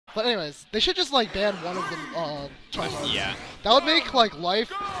But anyways, they should just like ban one of them tryhards. Yeah. That would make like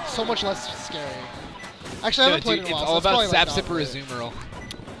life so much less scary. Actually, I haven't played dude, in a while. it's So all about probably, like, Sapsipper not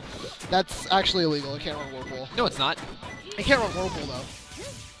Azumarill. That's actually illegal. It can't run Whirlpool. No, it's not. It can't run Whirlpool though.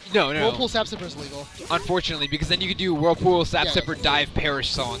 No, no. Whirlpool Sapsipper is legal. Unfortunately, because then you could do Whirlpool, Sapsipper, Yeah. Dive, Perish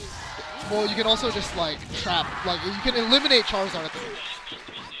song. Well, you can also just like trap, like you can eliminate Charizard at the.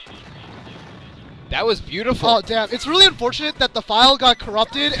 That was beautiful. Oh damn! It's really unfortunate that the file got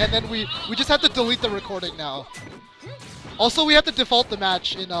corrupted, and then we just have to delete the recording now. Also, we have to default the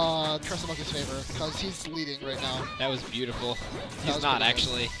match in Crescent Monkey's favor because he's leading right now. That was beautiful. That He's was not, pretty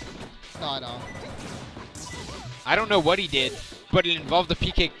actually. No, I know. I don't know what he did, but it involved the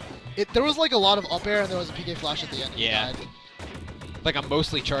PK, There was like a lot of up air, and there was a PK flash at the end. and he Yeah. died. like a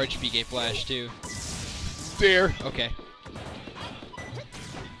mostly charged PK Flash, too. There. Okay.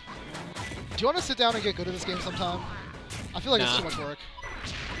 Do you want to sit down and get good at this game sometime? I feel like it's Nah. too much work.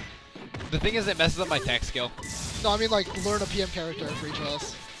 The thing is, it messes up my tech skill. No, I mean like learn a PM character for each of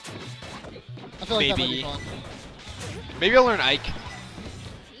us. I feel like that might be Maybe. fun. Maybe I'll learn Ike.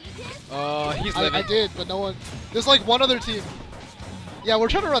 He's living. I did, but no one. There's like one other team. Yeah, we're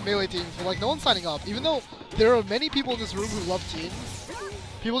trying to run melee teams, but like no one's signing up. Even though there are many people in this room who love teams,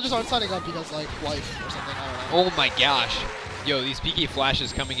 people just aren't signing up because like life or something. I don't know. Oh my gosh. Yo, these PK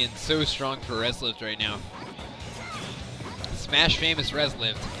Flashes coming in so strong for reslived right now. Smash famous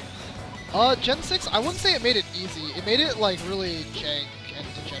reslived. Gen 6, I wouldn't say it made it easy. It made it like really jank and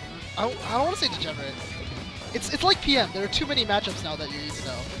degenerate. I don't want to say degenerate. It's like PM. There are too many matchups now that you need to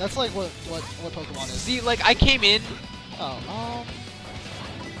know. That's like what Pokemon is. See, like, I came in, Oh,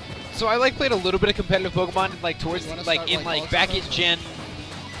 so I like played a little bit of competitive Pokemon like towards You wanna like start, in like, like back in Alex Gen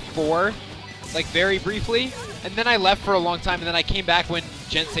 4, like very briefly, and then I left for a long time, and then I came back when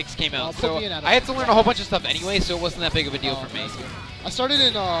Gen 6 came out. put So me in, Adam. I had to learn a whole bunch of stuff anyway, so it wasn't that big of a deal for me. I see. I started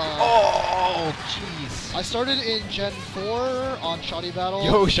in Oh, jeez. I started in Gen 4 on Shoddy Battle.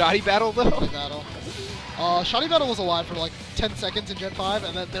 Yo, Shoddy Battle though. Shoddy Battle. Shoddy Battle was alive for like 10 seconds in Gen 5,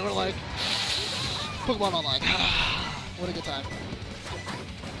 and then they were like, Pokemon Online. What a good time.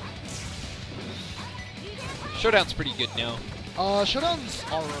 Showdown's pretty good now. Showdown's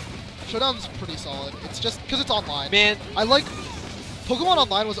pretty solid. It's just because it's online. Man. I like Pokemon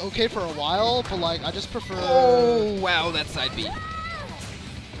Online was okay for a while, but like I just prefer. Oh, wow, that side beat.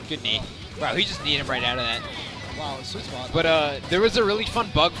 Good knee. Wow, he just kneed him right out of that. Wow, sweet spot. But there was a really fun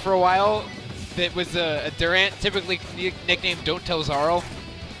bug for a while that was a Durant, typically nicknamed Don't Tell Zarl.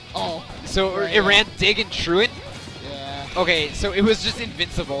 Oh. So right, it ran Dig and Truant. Yeah. Okay, so it was just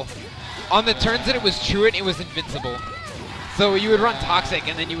invincible. On the turns that it was Truant, it was invincible. So you would run Toxic,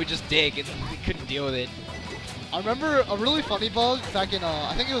 and then you would just Dig, and you couldn't deal with it. I remember a really funny bug back in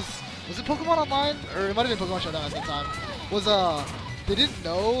I think it was it Pokemon Online or it might have been Pokemon Showdown at the time. Was they didn't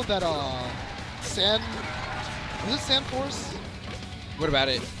know that was it Sand Force? What about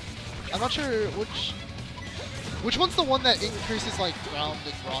it? I'm not sure which one's the one that increases like ground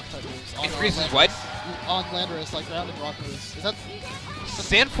and rock type moves. On, Increases Landorus? what? On Landorus, like ground and rock moves. Is that?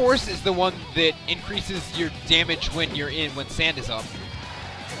 Sand Force is the one that increases your damage when sand is up.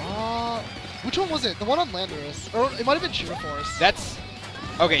 Which one was it? The one on Landorus, or it might have been Sheer Force. That's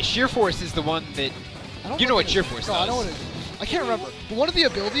okay. Sheer Force is the one that you know what Sheer Force No, does. I know what it is. I can't remember. But one of the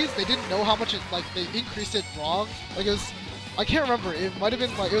abilities, they didn't know how much it they increased it wrong. Like it was, I can't remember. It might have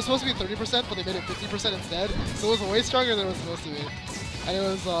been like it was supposed to be 30%, but they made it 50% instead. So it was way stronger than it was supposed to be. And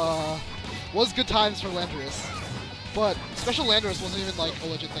it was good times for Landorus. But Special Landorus wasn't even like a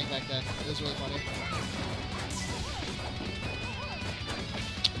legit thing back then. It was really funny.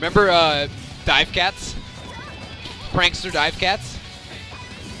 Remember Dive Cats? Prankster Dive Cats?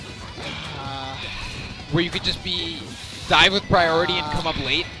 Where you could just dive with priority and come up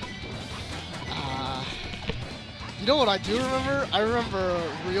late? You know what I do remember? I remember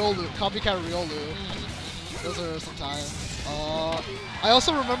Riolu, Copycat Riolu. Those are some times. I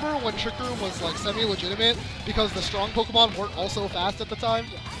also remember when Trick Room was like semi-legitimate because the strong Pokemon weren't also fast at the time.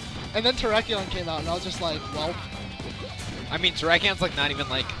 And then Terrakion came out and I was just like, well. I mean, Terrakion's like not even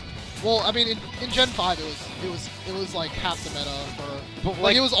like. Well, I mean, in Gen 5 it was like half the meta for. But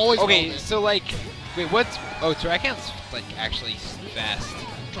like it was always okay. relevant. So like, wait, what's? Oh, Terrakion's like actually fast.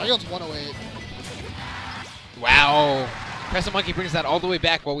 Terrakion's 108. Wow. Crescent Monkey brings that all the way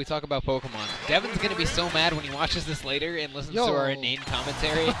back while we talk about Pokemon. Devin's gonna be so mad when he watches this later and listens to our inane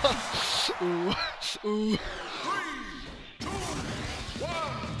commentary. Ooh.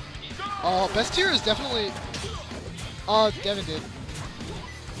 Best tier is definitely. Devin did.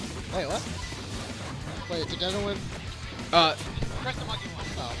 Wait, what? Wait, did Devin win? Crescent Monkey won.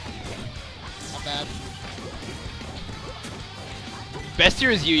 Oh. Not bad. best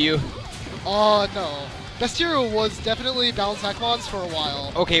year is UU. No. Best year was definitely Balance Hackmons for a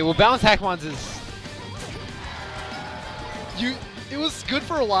while. Okay, well, Balance Hackmons is... It was good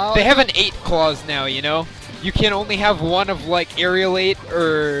for a while. They have an 8 clause now, you know? You can only have one of, like, Aerial 8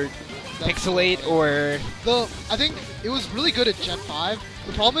 or Pixel 8 or... I think it was really good at Gen 5.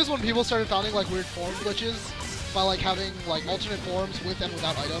 The problem is when people started finding, like, weird form glitches by, like, having, like, alternate forms with and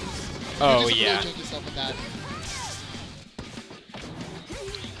without items. Oh, really yeah. janky stuff with that.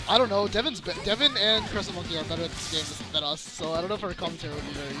 I don't know. Devin and Crescent Monkey are better at this game than us, so I don't know if our commentary would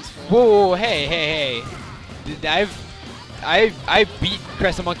be very useful. Whoa, hey. I beat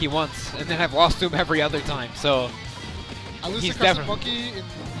Crescent Monkey once, and then I've lost to him every other time, so... I lose to Crescent Monkey in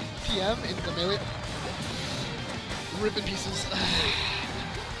PM in the melee. Rip in pieces.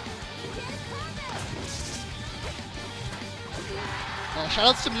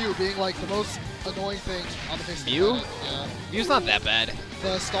 Shoutouts to Mew being like the most annoying thing on the face of the planet. Yeah. Mew's not that bad.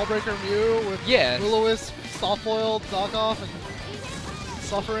 The Stallbreaker Mew with Will-O-Wisp, soft-boiled, knockoff, and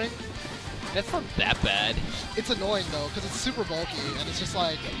suffering. That's not that bad. It's annoying though, because it's super bulky, and it's just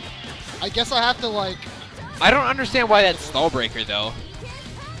like, I guess I have to like... I don't understand why that's Stallbreaker though.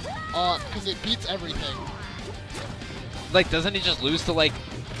 Because it beats everything. Like, doesn't it just lose to like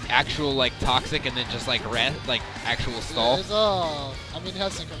actual like toxic and then just like actual stall? Yeah, I mean, it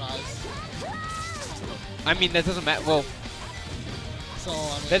has synchronized. I mean, that doesn't matter. Well, so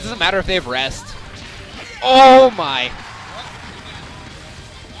I mean, that doesn't matter if they have rest. Oh my!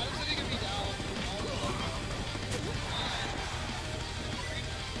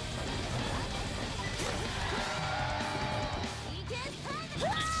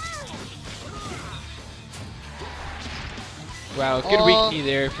 Wow, good weak knee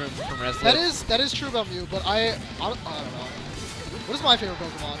there from reslived. That is true about Mew, but I don't know. What is my favorite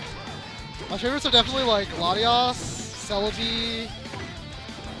Pokemon? My favorites are definitely like Latios, Celebi,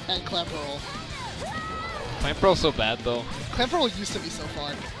 and Clamperl. Clamperl's so bad though. Clamperl used to be so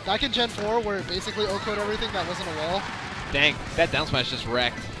fun. Back in Gen 4, where it basically O-code everything that wasn't a wall. Dang, that down smash just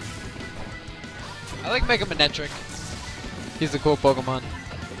wrecked. I like Mega Manectric. He's a cool Pokemon.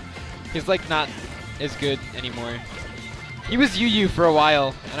 He's like not as good anymore. He was UU for a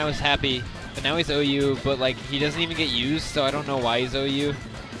while, and I was happy. But now he's OU, but like he doesn't even get used, so I don't know why he's OU.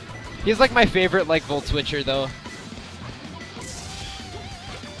 He's like my favorite like Volt Switcher though.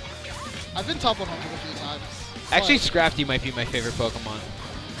 I've been top 100 a few times. Actually, Scrafty might be my favorite Pokemon.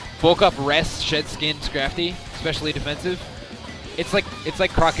 Bulk up, rest, shed skin, Scrafty, especially defensive. It's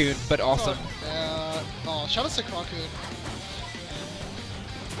like Crocoon, but awesome. Shout out to Crocoon.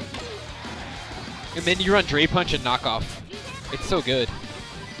 And then you run Dray Punch and Knockoff. It's so good.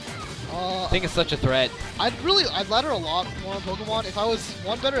 I think it's such a threat. I'd ladder a lot more on Pokemon. If I was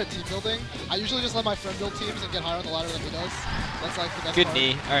better at team building, I usually just let my friend build teams and get higher on the ladder than he does. That's like the best Good part.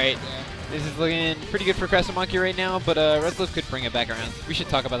 knee. Alright. Yeah. This is looking pretty good for Crescent Monkey right now, but reslived could bring it back around. We should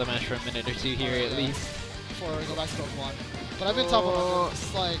talk about the match for a minute or two here at least. Before we go back to Pokemon. But I've been top 100.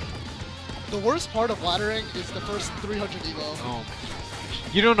 It's like, the worst part of laddering is the first 300 Evo. Oh.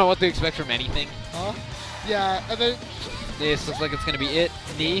 You don't know what to expect from anything. Huh? Yeah, and then... This looks like it's going to be it.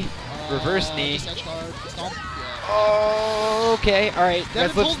 Knee. Reverse knee. Just edge guard. Stomp. Yeah. Oh, okay. Alright.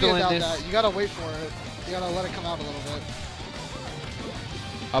 Devin told me about that. You gotta wait for it. You gotta let it come out a little bit.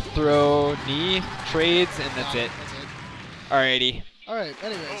 Up throw, knee, trades, and that's it. That's it. Alrighty. Alright,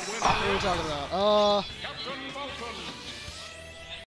 anyways. What were we talking about?